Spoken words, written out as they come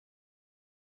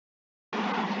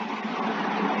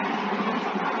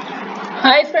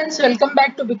Hi friends, welcome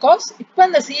back to Because. இப்போ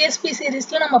இந்த CSP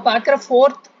சீரிஸ்ல நம்ம பார்க்குற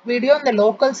fourth video இந்த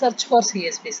local search for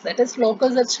CSPs. That is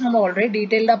local search நம்ம already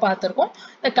detailed பார்த்திருக்கோம்.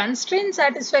 The constraint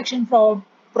satisfaction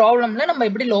problemல நம்ம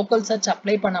எப்படி local search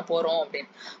apply பண்ண போறோம் அப்படின்னு.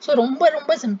 So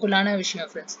ரொம்ப சிம்பிளான விஷயம்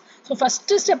friends. So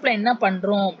first stepல என்ன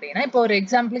பண்றோம் அப்படின்னா இப்போ ஒரு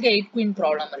எக்ஸாம்பிளுக்கு 8 queen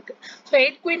problem இருக்கு. So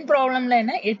 8 queen problemல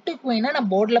என்ன 8 queen நான்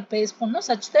போர்ட்ல place பண்ணனும்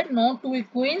such that no two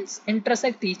queens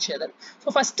intersect each other.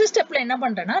 So first stepல என்ன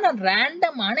பண்றேன்னா நான்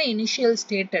ரேண்டமான initial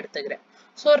state எடுத்துக்கிறேன்.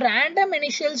 So random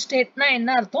initial state னா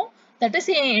என்ன அர்த்தம்? That is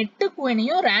 8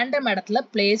 queenையும் random இடத்துல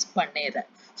place பண்ணிடுறேன்.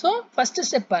 So first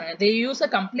step பாருங்க. They use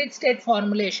a complete state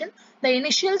formulation. The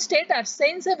initial state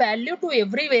assigns a value to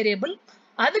every variable.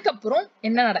 அதுக்கப்புறம்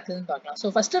என்ன நடக்குதுன்னு பார்க்கலாம். So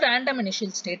first random initial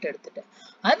state எடுத்துட்டு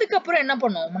அதுக்கப்புறம் என்ன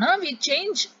பண்ணுவோம்னா we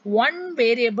change one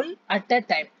variable at a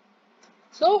time.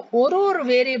 So ஒரு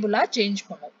வேரியபிளா சேஞ்ச்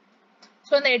பண்ணுவோம்.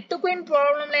 So இந்த 8 queen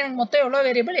problemல எனக்கு மொத்தம் எவ்வளவு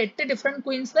வேரியபிள் 8 different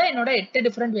queens தான் என்னோட 8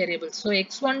 different variables. So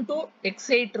x1 to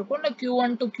x8 இருக்கும் இல்ல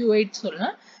q1 to q8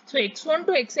 சொல்லலாம். So x1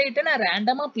 to x8 நான்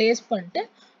ரேண்டமா பிளேஸ் பண்ணிட்டு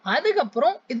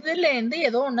அதுக்கப்புறம் இதுல இருந்து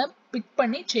ஏதோ ஒண்ணு பிக்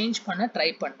பண்ணி சேஞ்ச் பண்ண ட்ரை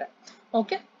பண்றேன்.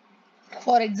 Okay.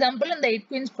 For example, in the 8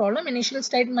 queens problem, initial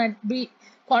state might be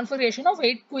configuration of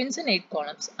 8 queens in 8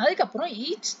 columns. அதுக்கப்புறம்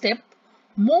each step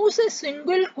moves a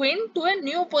single queen to a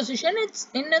new position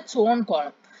in its own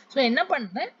column. So என்ன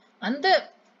பண்றேன் அந்த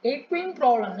 8 queen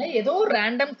problemல ஏதோ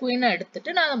random queen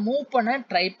எடுத்துட்டு நான் move பண்ண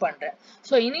try பண்றேன்.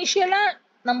 So இனிஷியலா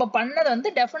நம்ம பண்ணது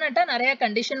வந்து டெஃபினட்டா நிறைய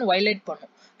கண்டிஷன் வயலேட்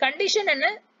பண்ணும். கண்டிஷன்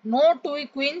என்ன no two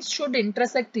queens should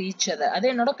intersect each other. அது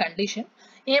என்னோட condition.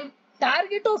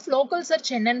 Target of local search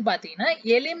என்னன்னு பாத்தீங்கன்னா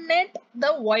eliminate the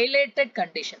violated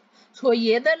condition. So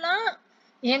எதெல்லாம்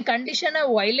என் கண்டிஷனை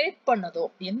வயலேட் பண்ணதோ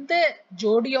எந்த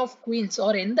ஜோடி ஆஃப் குவீன்ஸ்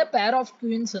ஆர் எந்த பேர் ஆஃப்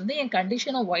குவீன்ஸ் வந்து என்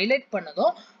கண்டிஷனை வயலேட் பண்ணதோ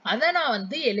அதை நான்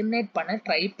வந்து எலிமினேட் பண்ண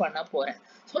ட்ரை பண்ண போறேன்.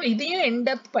 ஸோ இதையும்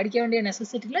இன்டெப்த் படிக்க வேண்டிய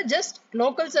நெசசிட்டியில் ஜஸ்ட்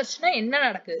லோக்கல் சர்ச்னா என்ன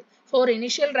நடக்குது. ஸோ ஒரு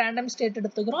இனிஷியல் ரேண்டம் ஸ்டேட்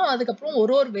எடுத்துக்கிறோம் அதுக்கப்புறம்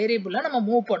ஒரு வேரியபிளா நம்ம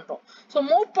மூவ் பண்றோம். ஸோ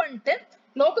மூவ் பண்ணிட்டு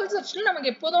லோக்கல் சர்ச்ல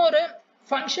நமக்கு எப்போதும் ஒரு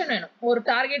ஃபங்க்ஷன் வேணும் ஒரு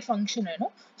டார்கெட் ஃபங்க்ஷன்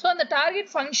வேணும். ஸோ அந்த டார்கெட்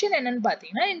ஃபங்க்ஷன் என்னன்னு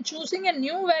பார்த்தீங்கன்னா இன் choosing a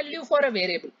new value for a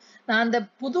variable நான் அந்த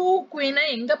புது குயினை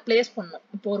எங்க பிளேஸ் பண்ணணும்.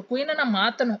 இப்போ ஒரு குயினை நான்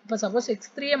மாத்தணும். இப்போ சப்போஸ்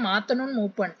x3 மாத்தணும்னு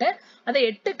மூவ் பண்ணிட்டேன் அதை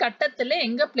 8 கட்டத்துல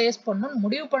எங்க பிளேஸ் பண்ணணும்னு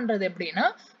முடிவு பண்றது எப்படின்னா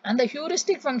அந்த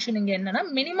ஹியூரிஸ்டிக் ஃபங்க்ஷன் இங்க என்னன்னா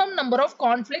minimum number of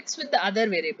conflicts with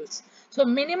other variables. So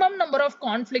minimum number of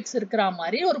conflicts இருக்கிற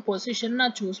மாதிரி ஒரு பொசிஷன்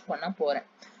நான் சூஸ் பண்ண போறேன்.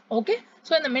 ஓகே.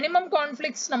 ஸோ இந்த மினிமம்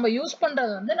கான்ஃபிளிக்ஸ் நம்ம யூஸ்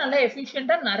பண்றது வந்து நல்ல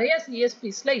எஃபிஷியண்டா நிறைய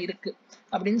சிஎஸ்பிஸ்ல இருக்கு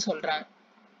அப்படின்னு சொல்றாங்க.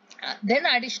 தென்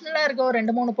அடிஷ்னலா இருக்க ஒரு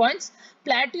 2-3 பாயிண்ட்ஸ்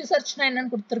பிளாட்டியூ சர்ச்னா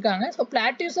என்னன்னு கொடுத்துருக்காங்க. ஸோ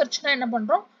பிளாட்டியூ சர்ச்னா என்ன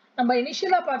பண்றோம் நம்ம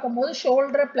இனிஷியலா பார்க்கும்போது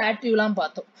ஷோல்டர் பிளாட்டியூலாம்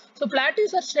பார்த்தோம். ஸோ பிளாட்டியூ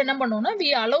சர்ச்ல என்ன பண்ணுவோம்னா we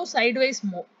allow sideways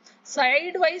move.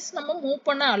 Sideways நம்ம மூவ்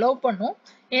பண்ண அலோவ் பண்ணும்.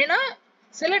 ஏன்னா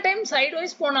சில டைம்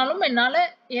சைட்வைஸ் போனாலும் என்னால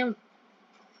என்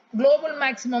குளோபல்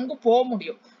மேக்ஸிமம்க்கு போக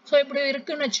முடியும். ஸோ இப்படி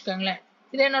இருக்குன்னு வச்சுக்கோங்களேன்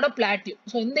இது என்னோட பிளாட்டியூ.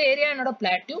 ஸோ இந்த ஏரியா என்னோட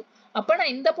பிளாட்டியூ. அப்போ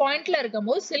நான் இந்த பாயிண்ட்ல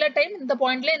இருக்கும்போது சில டைம் இந்த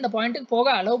பாயிண்ட்ல இந்த பாயிண்ட்டுக்கு போக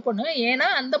அலோவ் பண்ணுவேன். ஏன்னா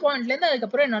அந்த பாயிண்ட்ல இருந்து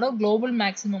அதுக்கப்புறம் என்னோட குளோபல்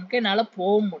மேக்ஸிமம்க்கு என்னால்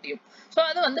போக முடியும். ஸோ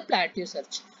அது வந்து பிளாட்டியூ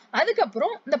சர்ச்.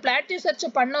 அதுக்கப்புறம் இந்த பிளாட்டியூ சர்ச்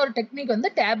பண்ண ஒரு டெக்னிக்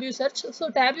வந்து டேபியூ சர்ச். ஸோ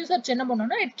டேபியூ சர்ச் என்ன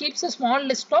பண்ணணும்னா it keeps a small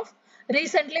list of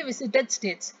recently visited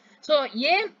states. So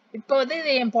ஏன் இப்போ வந்து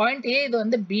இது என் பாயிண்ட் ஏ இது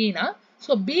வந்து பினா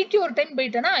ஸோ பிக்கு ஒரு டைம்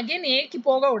போயிட்டேன்னா அகைன் ஏக்கு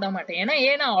போக விட மாட்டேன். ஏன்னா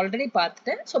ஏ நான் ஆல்ரெடி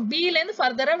பார்த்துட்டேன். ஸோ பிலேருந்து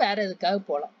ஃபர்தரா வேற எதுக்காக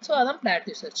போகலாம். ஸோ அதான்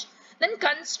பிளாட்டியூ சர்ச். தென்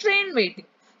கன்ஸ்ட்ரெயின் வெயிட்டிங்.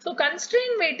 ஸோ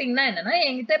கன்ஸ்ட்ரெயின் வெயிட்டிங்னா என்னன்னா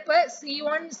என்கிட்ட இப்போ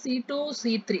C1 C2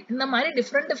 C3 இந்த மாதிரி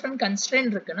டிஃப்ரெண்ட்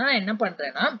கன்ஸ்ட்ரெயின் இருக்குன்னா நான் என்ன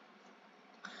பண்றேன்னா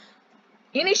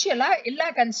இனிஷியலா எல்லா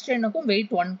கன்ஸ்ட்ரெயினுக்கும் வெயிட்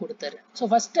 1 கொடுத்துரு. ஸோ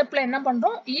ஃபர்ஸ்ட் ஸ்டெப்ல என்ன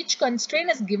பண்றோம் each constraint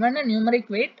is given a numeric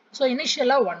wait. So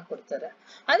இனிஷியலா 1 கொடுத்துரு.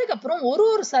 அதுக்கப்புறம் ஒரு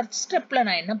சர்ச் ஸ்டெப்ல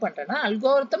நான் என்ன பண்றேன்னா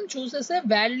அல்கோரிதம் சூசஸ் எ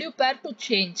வேல்யூ பேர் டு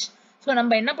சேஞ்ச். ஸோ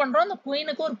நம்ம என்ன பண்றோம் அந்த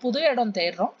குயினுக்கு ஒரு புது இடம்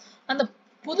தேடுறோம். அந்த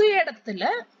புது இடத்துல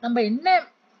நம்ம என்ன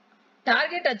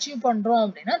டார்கெட் அச்சீவ் பண்றோம்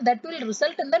அப்படின்னா that will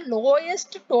result in the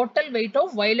lowest total weight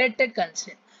of violated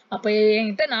constraint. அப்போ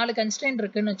என்கிட்ட 4 கன்ஸ்ட்ரெயின்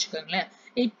இருக்குன்னு வச்சுக்கோங்களேன்.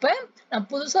 இப்போ நான்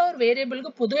புதுசா ஒரு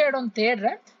வேரியபிளுக்கு புது இடம்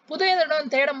தேடுறேன். புது இடம்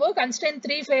தேடும் போது கன்ஸ்ட்ரெயின்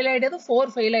 3 ஃபெயில் ஆயிடுது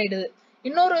 4 ஃபெயில் ஆயிடுது.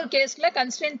 இன்னொரு கேஸ்ல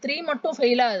கன்ஸ்ட்ரெயின் 3 மட்டும்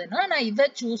ஃபெயில் ஆகுதுன்னா நான் இதை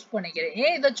சூஸ் பண்ணிக்கிறேன்.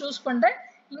 ஏன் இதை சூஸ் பண்றேன்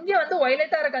இங்க வந்து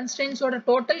வயலேட் ஆகிற கன்ஸ்ட்ரெயின்ஸோட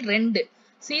டோட்டல் 2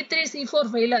 C3 C4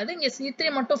 ஃபெயில் ஆகுது. இங்க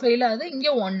C3 மட்டும் ஃபெயில் ஆகுது. இங்க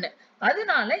 1.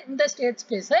 அதனால இந்த ஸ்டேட்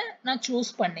ஸ்பேஸை நான் சூஸ்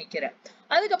பண்ணிக்கிறேன்.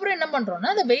 அதுக்கப்புறம் என்ன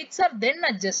பண்றோம்னா the weights are then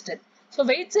adjusted. So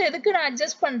weights எதுக்கு நான்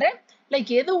அட்ஜஸ்ட் பண்றேன்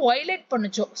லைக் எது வயலேட்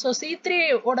பண்ணுச்சோ. ஸோ C3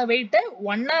 ஓட வெயிட்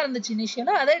 1 இருந்துச்சு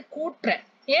இனிஷியலா அதை கூட்டுறேன்.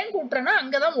 ஏன் கூட்டுறேன்னா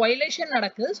அங்கதான் வயலேஷன்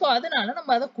நடக்குது. ஸோ அதனால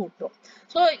நம்ம அதை கூட்டுறோம்.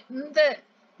 ஸோ இந்த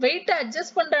வெயிட்டை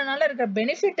அட்ஜஸ்ட் பண்றதுனால இருக்கிற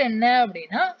பெனிஃபிட் என்ன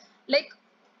அப்படின்னா லைக்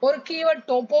ஒரு keyword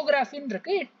topography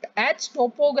இருக்கு. It adds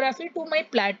topography to my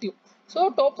plateau. So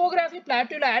topography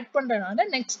plateau add பண்றனால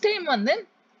next time வந்து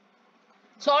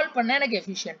solve பண்ண எனக்கு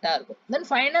efficient-ஆ இருக்கும். Then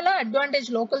finally advantage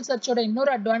local search ஓட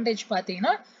இன்னொரு advantage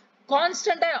பாத்தீங்கன்னா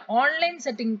constant online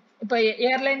setting இப்ப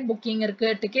airline booking இருக்கு,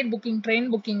 ticket booking, train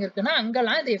booking இருக்குன்னா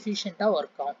அங்கெல்லாம் இது efficient-ஆ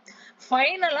work ஆகும்.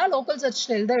 Finally local search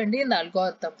எழுத வேண்டிய இந்த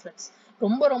algorithm friends.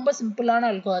 ரொம்ப சிம்பிளான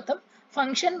algorithm.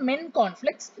 Function min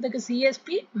conflicts இதுக்கு CSP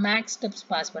max steps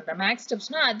பாஸ் பண்றேன். Max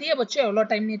stepsனா அதிகபட்சம் எவ்வளவு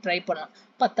டைம் நீ ட்ரை பண்ணலாம்.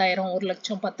 10,000, 1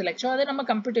 லட்சம், 10 லட்சம் அதை நம்ம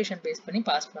கம்ப்யூட்டேஷன் பேஸ் பண்ணி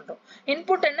பாஸ் பண்றோம்.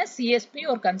 இன்புட் என்ன CSP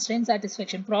or constraint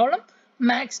satisfaction problem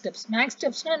max steps. Max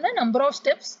stepsனா என்ன number of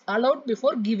steps allowed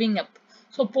before giving up.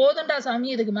 So போதண்டா சாமி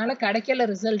இதுக்கு மேல கிடைக்கல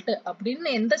ரிசல்ட்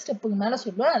அப்படின்னு எந்த ஸ்டெப்புக்கு மேல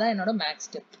சொல்லுவோ அதான் என்னோட மேக்ஸ்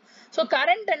ஸ்டெப். So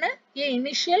current என்ன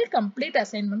initial complete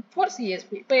assignment for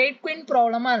CSP. இப்போ 8 queen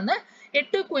ப்ராப்ளமா இருந்தா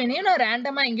 8 queenையும் நான்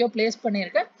ரேண்டமா எங்கேயோ பிளேஸ்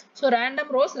பண்ணியிருக்கேன். So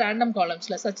random rose random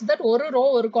காலம்ஸ்ல such that ஒரு ரோ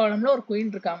ஒரு காலம்ல ஒரு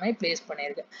குயின் இருக்க மாதிரி பிளேஸ்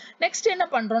பண்ணியிருக்கேன். நெக்ஸ்ட் என்ன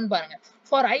பண்றோம்னு பாருங்க.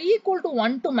 For I equal to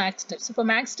 1 to max steps. இப்போ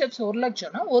மேக்ஸ் ஸ்டெப்ஸ் 1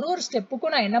 லட்சம்னா ஒரு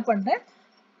ஸ்டெப்புக்கும் நான் என்ன பண்றேன்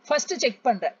first check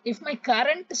பண்றேன். If my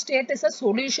current state is a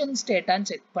solution state ஆன்னு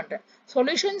check பண்றேன்.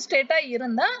 Solution state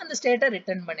இருந்தா அந்த state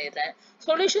return பண்ணிடுறேன்.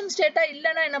 Solution state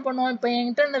இல்லனா என்ன பண்ணுவோம்? இப்போ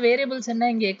என்கிட்ட இந்த variables என்ன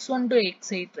இங்க x1 to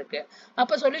x8 இருக்கு.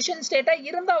 அப்ப solution state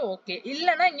இருந்தா ஓகே.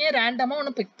 இல்லனா இங்க ரேண்டமா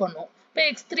ஒன்னு பிக் பண்ணுவோம். இப்போ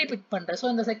x3 பிக் பண்றேன். So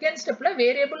இந்த செகண்ட் ஸ்டெப்ல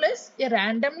variable is a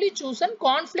randomly chosen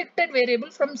conflicted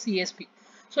variable from CSP.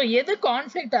 So எது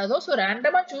conflict ஆதோ so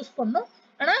ரேண்டமா சூஸ் பண்ணும்.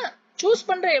 ஆனா சூஸ்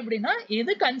பண்ற எப்படின்னா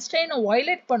எது கன்ஸ்ட்ரெயினை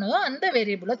வயலேட் பண்ணுதோ அந்த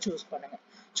வேரியபிளை சூஸ் பண்ணுங்க.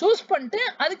 சூஸ் பண்ணிட்டு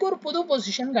அதுக்கு ஒரு புது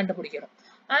பொசிஷன் கண்டுபிடிக்கணும்.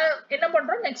 என்ன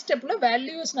பண்றோம் நெக்ஸ்ட் ஸ்டெப்ல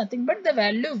value is nothing but the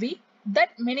value v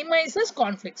that minimizes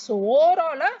conflict. So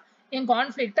ஓவராலா என்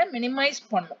கான்ஃபிளிக்டை மினிமைஸ்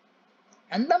பண்ணும்.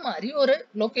 அந்த மாதிரி ஒரு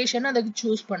லொகேஷன் அதுக்கு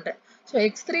சூஸ் பண்றேன். ஸோ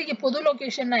x3க்கு புது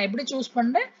லொகேஷன் நான் எப்படி சூஸ்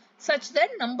பண்றேன் such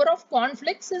that number of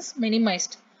conflicts is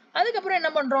minimized. அதுக்கப்புறம்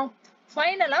என்ன பண்றோம்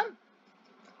ஃபைனலா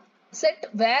set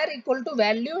where equal to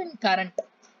value in current.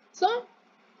 So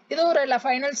இது ஒரு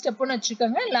ஃபைனல் ஸ்டெப்னு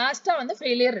வச்சுக்கோங்க. லாஸ்டா வந்து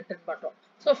ஃபெயிலியர் ரிட்டர்ன் பண்றோம்.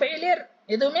 ஸோ ஃபெயிலியர்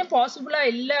எதுவுமே பாசிபிளா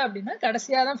இல்லை அப்படின்னா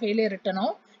கடைசியா தான் ஃபெயிலியர் ரிட்டர்ன்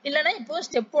ஆகும். இல்லைன்னா இப்போ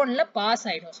ஸ்டெப் 1ல பாஸ்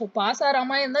ஆயிடும். ஸோ பாஸ் ஆகிற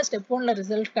மாதிரி இருந்தால் ஸ்டெப் 1ல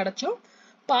ரிசல்ட் கிடைச்சும்.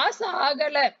 பாஸ்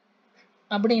ஆகலை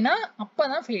அப்படின்னா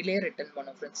அப்பதான் ஃபெயிலியர் ரிட்டர்ன்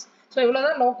பண்ணும் ஃப்ரெண்ட்ஸ். ஸோ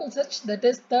இவ்வளோதான் local search. That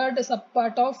is third sub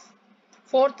part of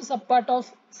fourth sub part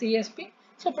of CSP.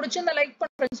 So பிடிச்சிருந்தா லைக்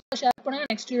பண்ண ஃப்ரெண்ட்ஸ் ஷேர் பண்ணுங்க.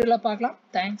 நெக்ஸ்ட் வீடியோல பார்க்கலாம்.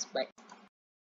 Thanks bye.